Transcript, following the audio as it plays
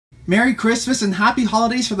Merry Christmas and Happy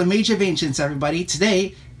Holidays for the Mage of Ancients, everybody.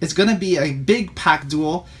 Today is going to be a big pack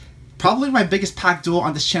duel. Probably my biggest pack duel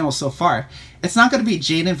on this channel so far. It's not going to be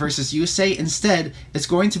Jaden versus Yusei. Instead, it's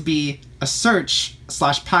going to be a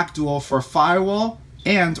search/pack duel for Firewall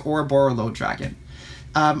and or Borreload Dragon.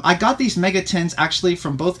 I got these Mega Tins actually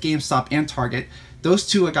from both GameStop and Target. Those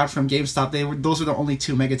two I got from GameStop. Those were the only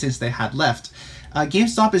two Mega Tins they had left.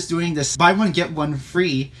 GameStop is doing this buy one get one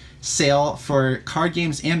free sale for card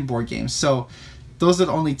games and board games. So those are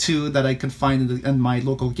the only two that I could find in my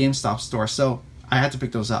local GameStop store. So I had to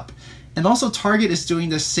pick those up. And also Target is doing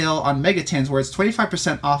this sale on Mega Tins where it's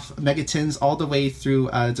 25% off Mega Tins all the way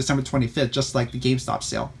through December 25th, just like the GameStop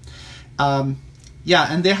sale.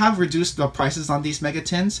 Yeah, and they have reduced the prices on these Mega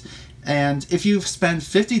Tins. And if you spend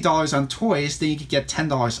 $50 on toys, then you can get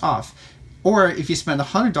 $10 off. Or if you spend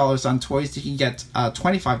 $100 on toys, you can get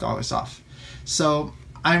 $25 off. So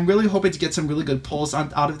I'm really hoping to get some really good pulls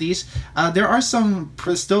out of these. There are some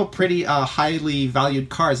still pretty highly valued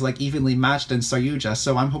cards like Evenly Matched and Saryuja,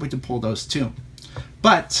 so I'm hoping to pull those too.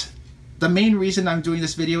 But the main reason I'm doing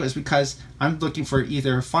this video is because I'm looking for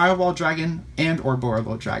either Firewall Dragon and or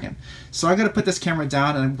Borreload Dragon. So I'm going to put this camera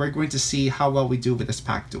down and we're going to see how well we do with this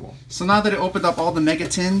pack duel. So now that I opened up all the Mega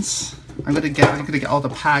Tins, I'm going to get all the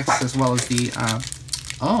packs as well as the...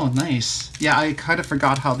 oh, nice. Yeah, I kind of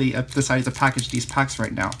forgot how they decided to package these packs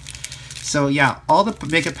right now. So yeah, all the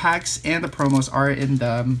Mega Packs and the promos are in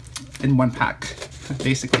one pack,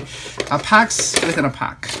 basically. Packs within a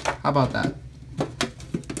pack. How about that?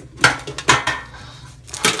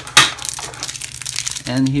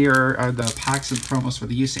 And here are the packs and promos for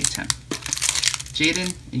the Yusei 10.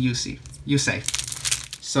 Jaden and Yusei.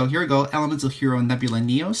 So here we go. Elemental Hero Nebula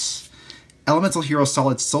Neos. Elemental Hero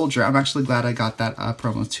Solid Soldier. I'm actually glad I got that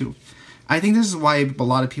promo too. I think this is why a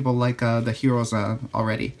lot of people like the heroes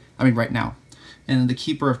already. I mean right now. And the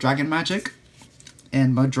Keeper of Dragon Magic.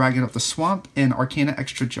 And Mud Dragon of the Swamp. And Arcana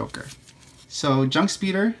Extra Joker. So Junk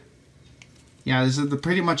Speeder. Yeah, this is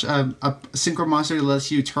pretty much a synchro monster that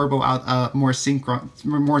lets you turbo out more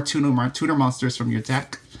tuner monsters from your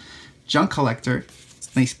deck. Junk Collector,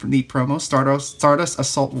 nice neat promo. Stardust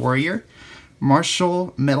Assault Warrior,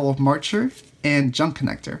 Martial Metal Marcher, and Junk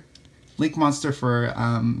Connector. Link monster for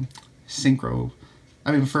synchro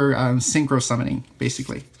summoning,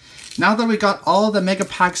 basically. Now that we got all the Mega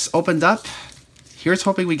Packs opened up, here's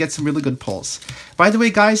hoping we get some really good pulls. By the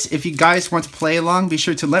way, guys, if you guys want to play along, be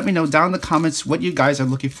sure to let me know down in the comments what you guys are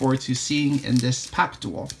looking forward to seeing in this pack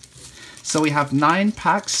duel. So we have 9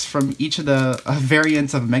 packs from each of the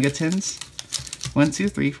variants of Mega Tins. 1, 2,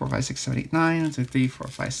 3, 4, 5, 6, 7, 8, 9. 1, 2, 3, 4,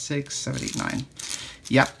 5, 6, 7, 8, 9.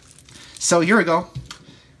 Yep. So here we go.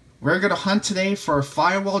 We're going to hunt today for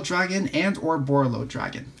Firewall Dragon and or Borreload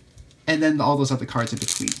Dragon. And then all those other cards in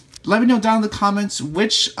between. Let me know down in the comments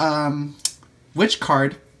which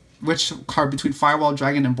card between Firewall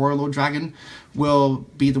Dragon and Borreload Dragon will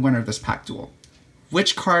be the winner of this pack duel.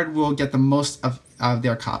 Which card will get the most of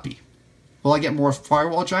their copy? Will I get more of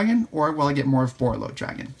Firewall Dragon or will I get more of Borreload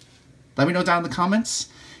Dragon? Let me know down in the comments.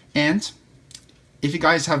 And if you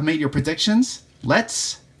guys have made your predictions,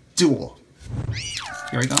 let's duel.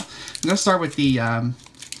 Here we go. I'm going to start with the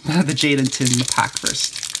Jaden Tin pack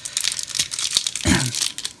first.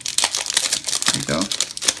 There we go.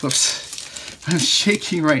 Whoops. I'm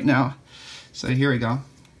shaking right now. So here we go.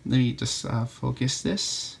 Let me just focus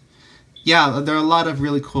this. Yeah, there are a lot of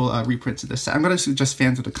really cool reprints of this set. I'm going to suggest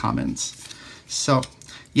fans of the comments. So,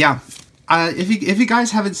 yeah. If you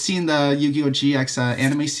guys haven't seen the Yu-Gi-Oh! GX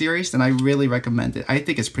anime series, then I really recommend it. I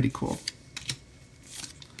think it's pretty cool.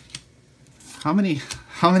 How many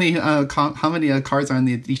cards are in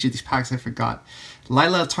each of these packs? I forgot.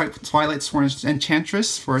 Lila Twilight Sworn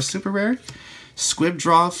Enchantress for a super rare. Squib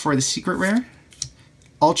Draw for the secret rare.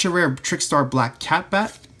 Ultra rare Trickstar Black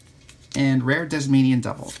Catbat. And rare Desmanian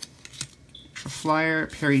Double. Flyer,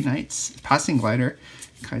 Perry Knights, Passing Glider,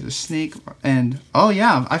 Kaiser Snake, and oh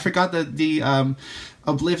yeah, I forgot that the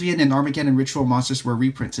Oblivion and Armageddon Ritual monsters were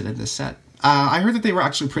reprinted in this set. I heard that they were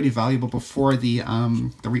actually pretty valuable before the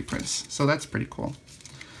reprints, so that's pretty cool.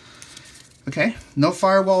 Okay, no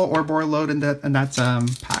Firewall or Borreload in that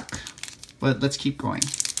pack, but let's keep going.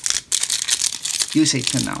 Yusei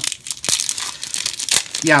 10 now.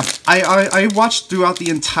 Yeah, I watched throughout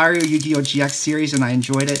the entire Yu-Gi-Oh! GX series and I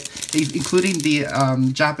enjoyed it, including the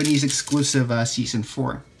Japanese exclusive Season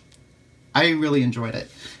 4. I really enjoyed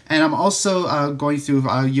it. And I'm also going through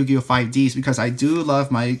Yu-Gi-Oh! 5Ds because I do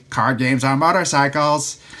love my card games on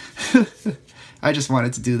motorcycles. I just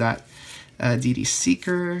wanted to do that. DD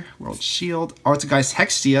Seeker, World Shield, Archetypes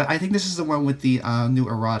Hextia. I think this is the one with the new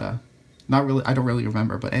errata. Not really, I don't really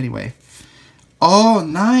remember, but anyway. Oh,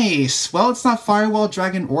 nice. Well, it's not Firewall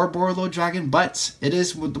Dragon or Borreload Dragon, but it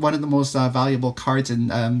is one of the most valuable cards in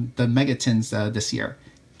the Megatins this year.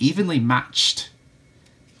 Evenly matched.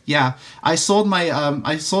 Yeah, I sold my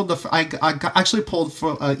I actually pulled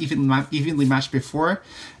for evenly matched before,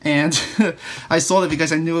 and I sold it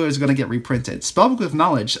because I knew it was going to get reprinted. Spellbook of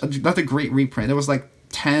Knowledge, another great reprint. It was like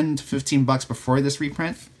 10 to 15 bucks before this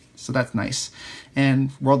reprint, so that's nice. And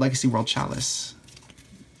World Legacy, World Chalice.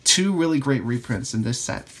 Two really great reprints in this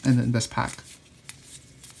set and in this pack.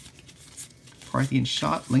 Parthian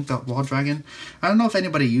Shot, Link Belt Wall Dragon. I don't know if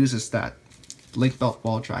anybody uses that Link Belt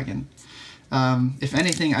Wall Dragon. If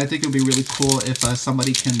anything, I think it would be really cool if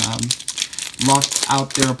somebody can lock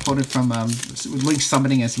out their opponent from Link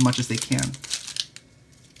summoning as much as they can.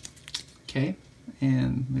 Okay,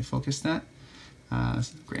 and let me focus that.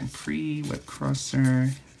 Grand Prix, Web Crosser,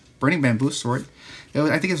 Burning Bamboo Sword.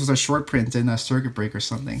 I think this was a short print in Circuit Break or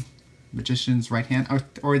something. Magician's Right Hand,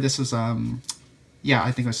 or this was yeah,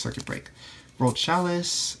 I think it was Circuit Break. World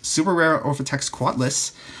Chalice, Super Rare Overtext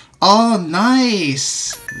Quadless. Oh,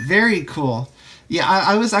 nice! Very cool. Yeah,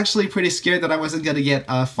 I was actually pretty scared that I wasn't going to get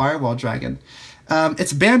a Firewall Dragon.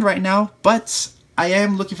 It's banned right now, but I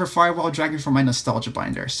am looking for Firewall Dragon for my Nostalgia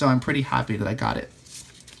Binder, so I'm pretty happy that I got it.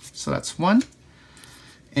 So that's one.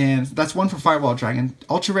 And that's one for Firewall Dragon.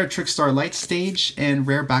 Ultra Rare Trickstar Light Stage and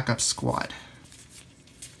Rare Backup Squad.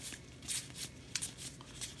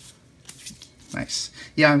 Nice.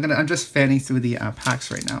 Yeah, I'm just fanning through the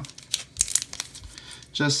packs right now,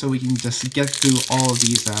 just so we can just get through all of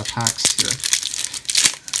these packs here.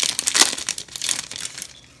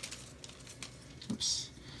 Oops.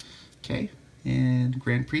 Okay, and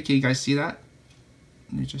Grand Prix. Can you guys see that?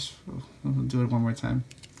 Let me just I'll do it one more time.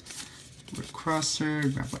 Word Crosser,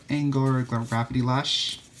 Grapple Angler, Gravity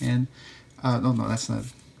Lash, and no, that's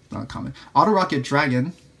not common. Auto Rocket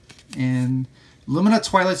Dragon, and Lumina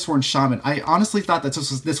Twilight Sworn Shaman. I honestly thought that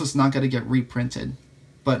this was not going to get reprinted,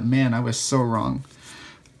 but man, I was so wrong.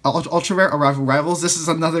 Ultra Rare Arrival Rivals. This is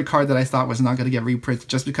another card that I thought was not going to get reprinted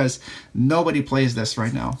just because nobody plays this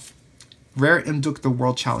right now. Rare Imduk the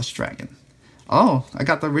World Chalice Dragon. Oh, I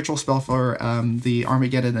got the ritual spell for the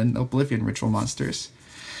Armageddon and Oblivion ritual monsters.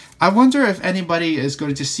 I wonder if anybody is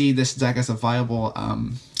going to see this deck as a viable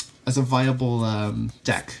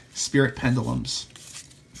deck. Spirit Pendulums.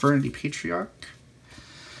 Eternity Patriarch.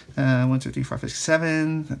 1, 2, 3, 4, 5, 6,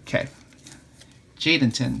 7. Okay.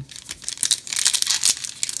 Jaden.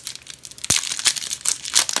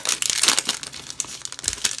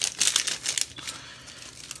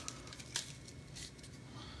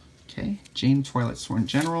 Okay. Jane Twilight Sworn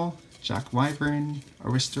General. Jack Wyvern.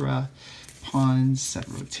 Aristora. Pawns. Set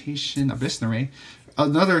Rotation. Abyssnare.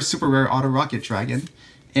 Another super rare Auto Rocket Dragon.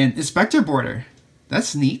 And Inspector Border.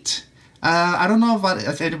 That's neat. I don't know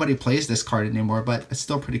if anybody plays this card anymore, but it's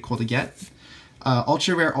still pretty cool to get.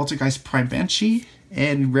 Ultra Rare Altergeist Prime Banshee,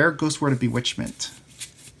 and Rare Ghost Word of Bewitchment.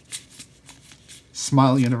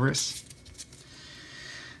 Smile Universe.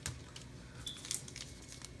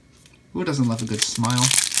 Who doesn't love a good smile?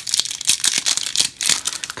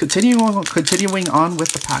 Continuing on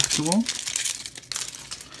with the Pack Duel.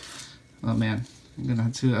 Oh man, I'm gonna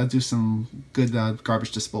have to do some good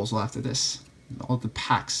garbage disposal after this. All the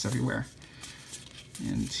packs everywhere.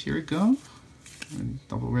 And here we go.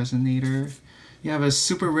 Double Resonator. You have a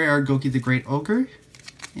super rare Goki the Great Ogre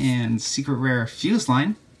and secret rare Fuse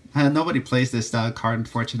Line. Nobody plays this card,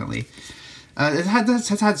 unfortunately. It has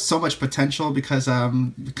had so much potential because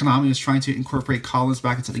Konami was trying to incorporate Collins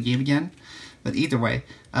back into the game again. But either way,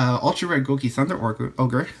 Ultra Rare Goki Thunder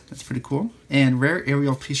Ogre, that's pretty cool. And Rare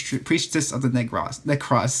Aerial Priestess of the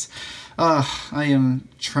Necros. I am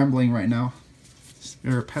trembling right now.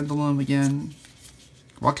 Spirit Pendulum again.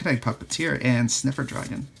 Walking Puppeteer and Sniffer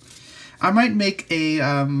Dragon. I might make a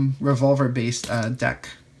revolver-based deck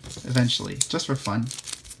eventually, just for fun.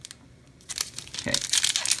 Okay.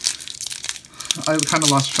 I kind of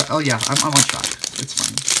lost track. Oh yeah, I'm on track. It's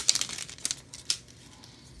fine.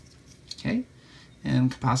 Okay.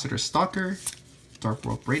 And Capacitor Stalker. Dark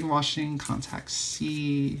World Brainwashing. Contact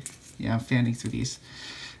C. Yeah, I'm fanning through these.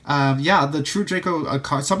 Yeah, the True Draco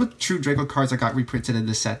cards. Some of the True Draco cards I got reprinted in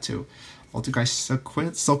this set too. Altergeist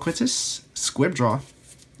Solquitus, Squibdraw,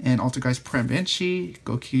 and Altergeist Prime Banshee,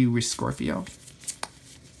 Goku Scorpio,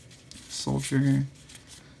 Soldier,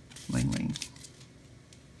 Ling.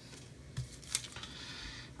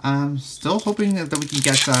 Still hoping that we can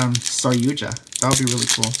get Saryuja. That would be really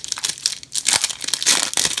cool.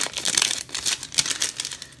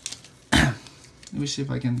 Let me see if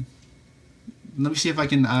I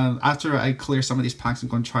can, after I clear some of these packs, I'm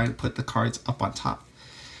going to try to put the cards up on top.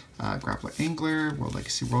 Grappler Angler, World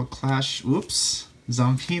Legacy World Clash, oops,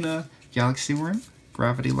 Zombina, Galaxy Worm,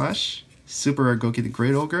 Gravity Lush, Super Rare Goki the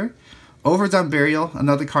Great Ogre, Overdone Burial,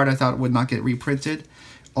 another card I thought would not get reprinted,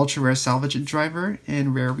 Ultra Rare Salvage Driver,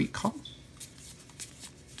 and Rare Recall.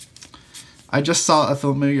 I just saw a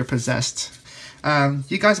familiar Possessed.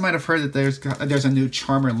 You guys might have heard that there's a new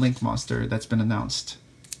Charmer Link monster that's been announced.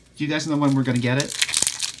 Do you guys know when we're going to get it?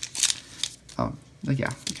 Oh,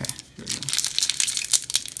 yeah, okay. Here we go.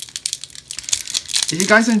 If you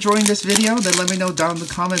guys are enjoying this video, then let me know down in the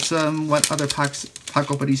comments what other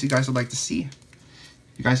pack openings you guys would like to see.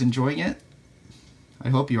 You guys enjoying it? I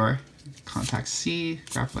hope you are. Contact C,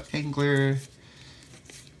 Grappler Angler.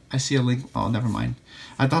 I see a link. Oh, never mind.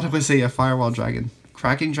 I thought it was a Firewall Dragon.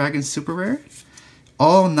 Cracking Dragon Super Rare.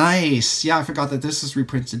 Oh, nice. Yeah, I forgot that this is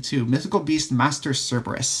reprinted too. Mythical Beast Master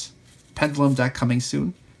Cerberus. Pendulum deck coming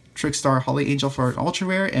soon. Trickstar Holly Angel for an Ultra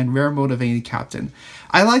Rare, and Rare Motivating Captain.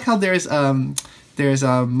 I like how there's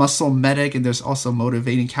a Muscle Medic, and there's also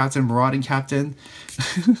Motivating Captain, Marauding Captain.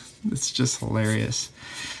 It's just hilarious.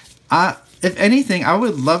 If anything, I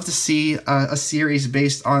would love to see a series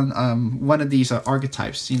based on one of these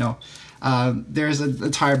archetypes. You know, there's an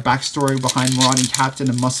entire backstory behind Marauding Captain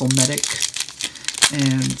and Muscle Medic,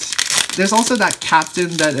 and there's also that captain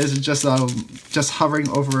that is just hovering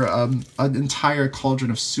over an entire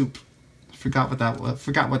cauldron of soup. Forgot what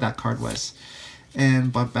that card was.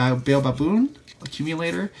 And Bale Baboon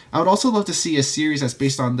Accumulator. I would also love to see a series that's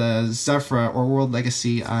based on the Zephyra or World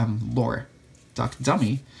Legacy lore. Duck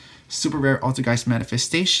Dummy, Super Rare Altergeist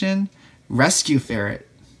Manifestation, Rescue Ferret.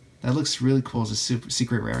 That looks really cool as a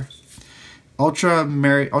secret rare. Ultra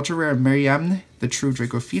Rare Mariamne, the True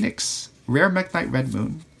Draco Phoenix, Rare Mech Knight Red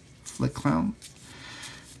Moon, Flick Clown.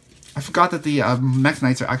 I forgot that the Mech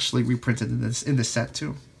Knights are actually reprinted in this set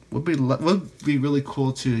too. Would be really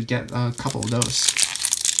cool to get a couple of those.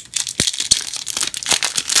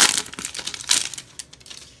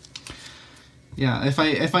 Yeah, if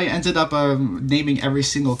I ended up naming every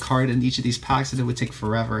single card in each of these packs, then it would take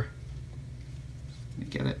forever. Let me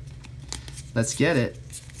get it. Let's get it.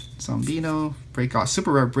 Zombino,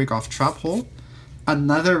 Super Rare Break Off Trap Hole,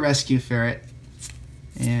 another Rescue Ferret,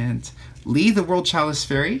 and Lee the World Chalice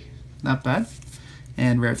Fairy, not bad,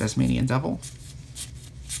 and Rare Tasmanian Devil.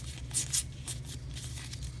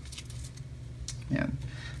 Man,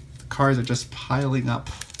 the cards are just piling up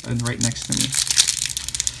and right next to me.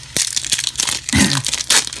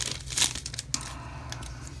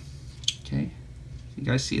 Okay, you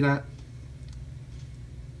guys see that?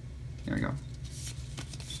 There we go.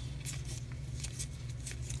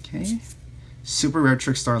 Okay, Super Rare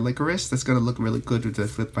Trickstar Licorice. That's gonna look really good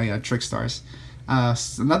with my Trickstars.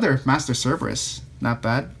 Another Master Cerberus, not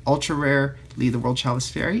bad. Ultra Rare Lee the World Chalice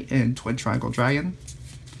Fairy and Twin Triangle Dragon.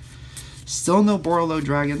 Still no Borreload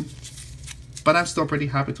Dragon, but I'm still pretty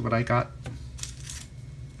happy with what I got.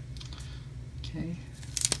 Okay.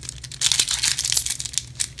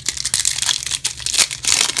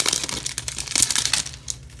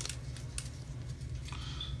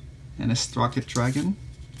 And a Sprocket Dragon.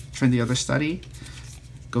 Trendy Other Study.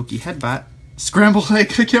 Goki Headbat. Scramble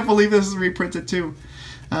Egg. I can't believe this is reprinted too.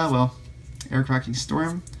 Well, Air Cracking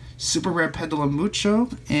Storm. Super Rare Pendulum Mucho.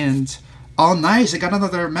 And oh, nice! I got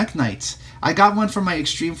another Mech Knight. I got one from my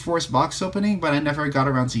Extreme Force box opening, but I never got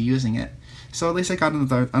around to using it. So at least I got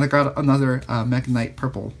another Mech Knight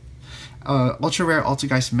purple. Ultra Rare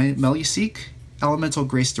Altergeist Meluseek. Elemental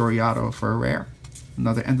Grace Doriato for a rare.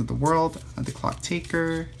 Another End of the World. The Clock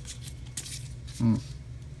Taker.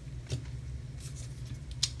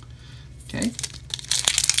 Okay.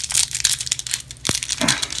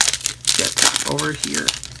 Get over here.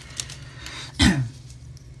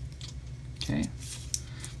 Okay.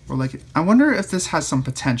 Or like, I wonder if this has some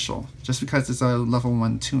potential, just because it's a level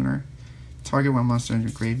 1 tuner. Target one monster in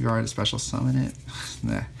your graveyard, special summon it.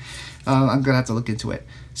 Nah. I'm gonna have to look into it.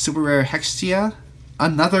 Super Rare Hextia.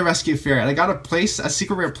 Another Rescue Ferret. I got a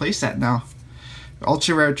secret rare playset now.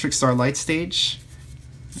 Ultra Rare Trickstar Light Stage.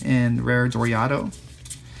 And Rare Doriato.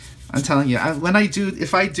 I'm telling you,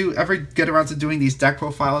 if I do ever get around to doing these deck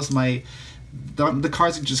profiles, the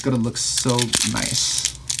cards are just gonna look so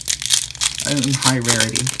nice and high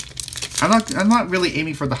rarity. I'm not really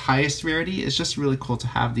aiming for the highest rarity. It's just really cool to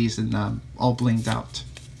have these in all blinged out.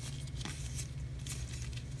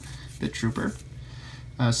 The Trooper,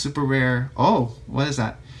 Super Rare. Oh, what is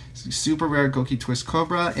that? Super Rare Goki Twist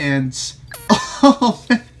Cobra and oh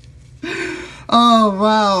man. Oh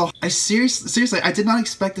wow! Seriously, I did not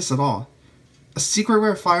expect this at all. A secret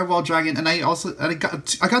rare Firewall Dragon, and I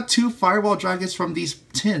got 2 Firewall Dragons from these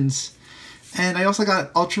tins, and I also got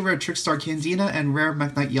Ultra Rare Trickstar Candina and Rare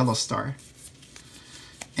Mech Knight Yellow Star.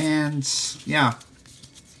 And yeah.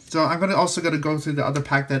 So I'm also gonna go through the other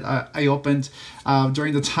pack that I opened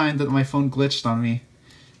during the time that my phone glitched on me.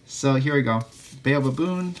 So here we go. Bale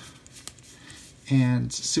Baboon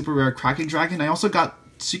and super rare Kraken Dragon. I also got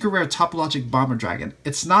super rare Topologic Bomber Dragon.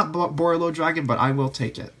 It's not Borreload Dragon, but I will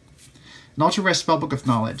take it. An ultra rare Spellbook of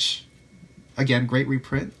Knowledge. Again, great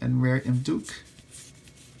reprint and rare Imduke.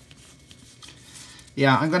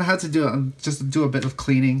 Yeah, I'm gonna have to do just do a bit of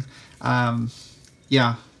cleaning.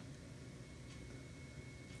 Yeah.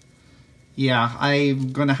 Yeah,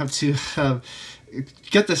 I'm gonna have to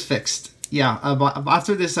get this fixed. Yeah,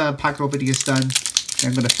 after this pack opening is done,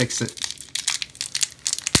 I'm gonna fix it.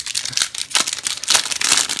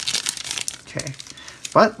 Okay,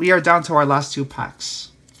 but we are down to our last 2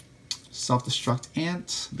 packs. Self-Destruct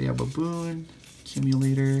Ant, Bale Baboon,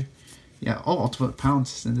 Accumulator. Yeah, oh, Ultimate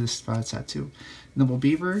Pounce in this set too. Nimble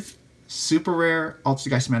Beaver, super rare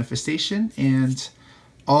Altergeist Manifestation, and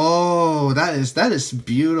oh, that is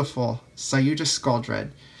beautiful. Sayuja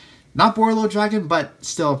Skuldred. Not Borreload Dragon, but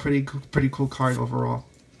still a pretty cool card overall.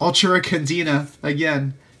 Ultra Rare Candina,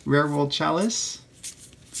 again, Rare World Chalice.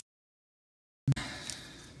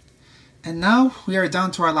 And now we are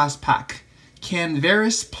down to our last pack. Can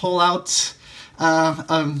Varus pull out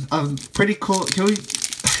pretty cool?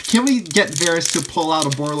 Can we get Varus to pull out a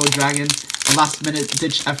Borreload Dragon? A last minute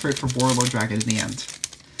ditch effort for Borreload Dragon in the end.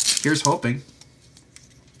 Here's hoping.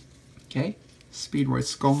 Okay, Speedroid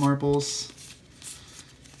Skull Marbles.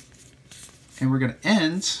 And we're going to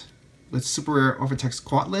end with super rare Overtext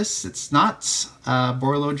Quatless. It's not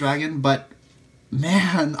Borreload Dragon, but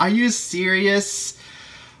man, are you serious?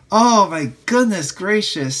 Oh my goodness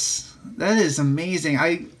gracious. That is amazing.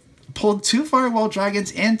 I pulled 2 Firewall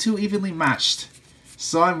Dragons and 2 evenly matched.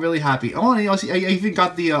 So I'm really happy. Oh, and I even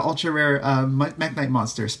got the ultra rare Mekk-Knight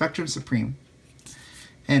Monster, Spectrum Supreme.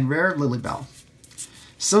 And rare Lilybell.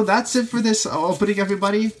 So that's it for this opening,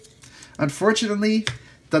 everybody. Unfortunately,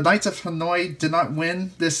 the Knights of Hanoi did not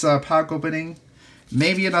win this pack opening.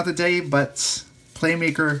 Maybe another day, but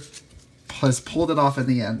Playmaker has pulled it off in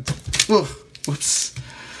the end. Oof, whoops.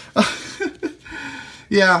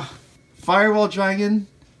 Yeah, Firewall Dragon,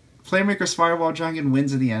 Playmaker's Firewall Dragon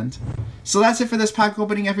wins in the end. So that's it for this pack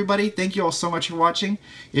opening, everybody. Thank you all so much for watching.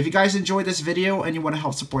 If you guys enjoyed this video and you want to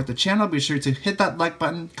help support the channel, be sure to hit that like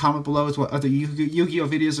button, comment below with what other Yu-Gi-Oh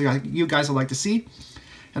videos you guys would like to see.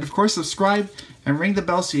 And of course, subscribe and ring the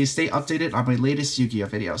bell so you stay updated on my latest Yu-Gi-Oh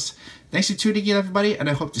videos. Thanks for tuning in, everybody, and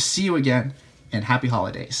I hope to see you again, and happy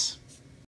holidays.